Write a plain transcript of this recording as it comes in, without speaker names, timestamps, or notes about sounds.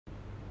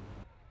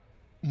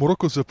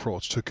Morocco's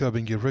approach to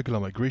curbing irregular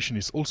migration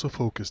is also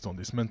focused on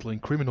dismantling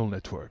criminal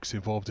networks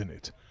involved in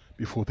it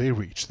before they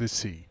reach the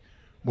sea.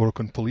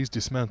 Moroccan police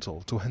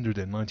dismantled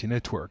 290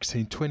 networks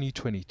in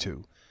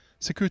 2022.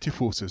 Security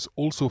forces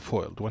also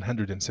foiled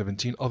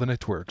 117 other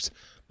networks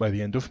by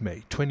the end of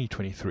May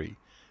 2023,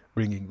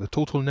 bringing the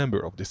total number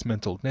of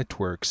dismantled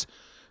networks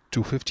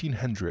to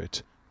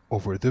 1,500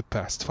 over the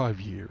past 5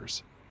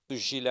 years.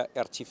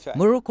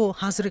 Morocco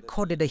has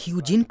recorded a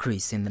huge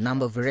increase in the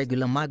number of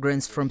irregular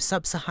migrants from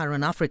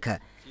sub-Saharan Africa.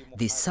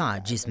 This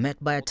surge is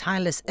met by a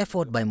tireless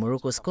effort by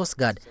Morocco's Coast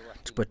Guard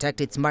to protect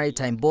its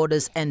maritime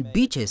borders and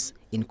beaches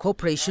in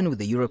cooperation with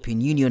the European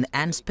Union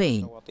and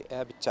Spain.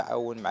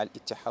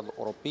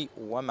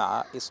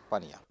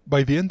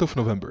 By the end of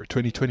November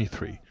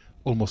 2023,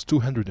 almost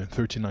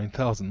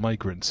 239,000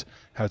 migrants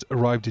had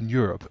arrived in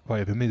Europe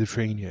via the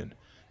Mediterranean,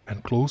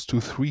 and close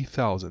to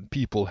 3,000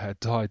 people had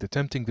died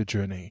attempting the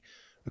journey,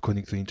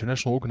 according to the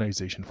International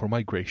Organization for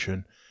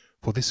Migration.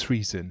 For this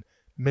reason,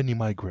 many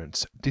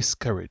migrants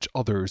discourage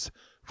others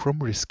from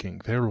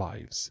risking their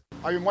lives.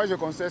 I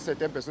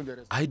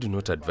do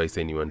not advise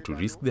anyone to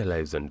risk their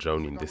lives and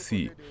drown in the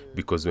sea,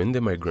 because when the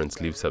migrants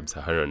leave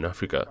sub-Saharan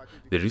Africa,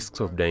 the risks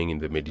of dying in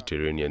the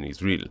Mediterranean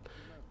is real.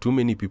 Too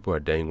many people are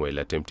dying while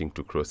attempting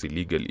to cross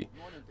illegally.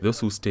 Those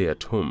who stay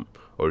at home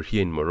or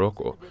here in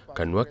Morocco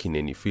can work in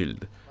any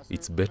field.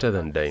 It's better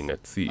than dying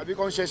at sea.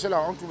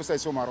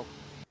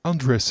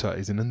 Andressa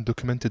is an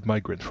undocumented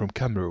migrant from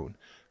Cameroon.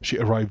 She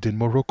arrived in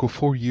Morocco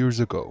 4 years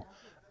ago.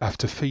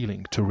 After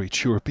failing to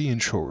reach European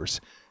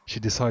shores, she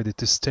decided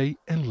to stay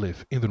and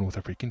live in the North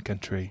African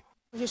country.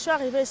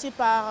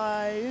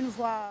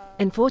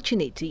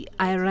 Unfortunately,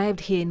 I arrived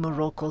here in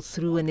Morocco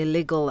through an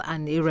illegal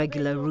and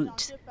irregular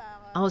route.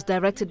 I was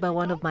directed by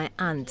one of my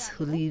aunts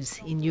who lives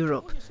in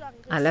Europe.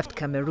 I left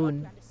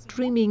Cameroon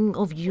dreaming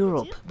of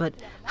Europe, but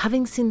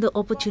having seen the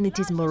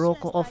opportunities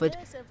Morocco offered,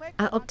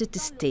 I opted to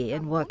stay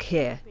and work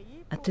here.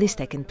 At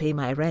least I can pay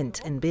my rent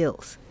and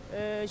bills.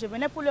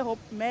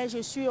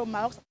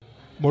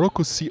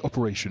 Morocco's sea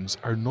operations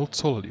are not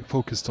solely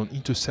focused on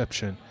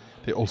interception,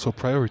 they also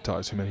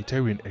prioritize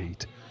humanitarian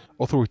aid.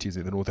 Authorities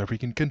in the North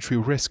African country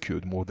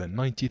rescued more than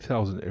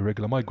 90,000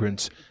 irregular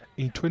migrants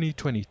in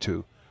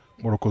 2022.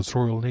 Morocco's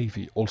Royal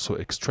Navy also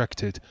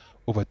extracted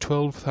over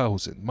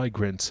 12,000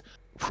 migrants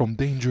from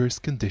dangerous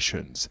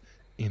conditions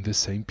in the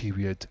same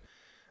period.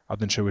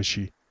 Abdel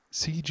Shawashi,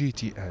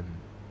 CGTN.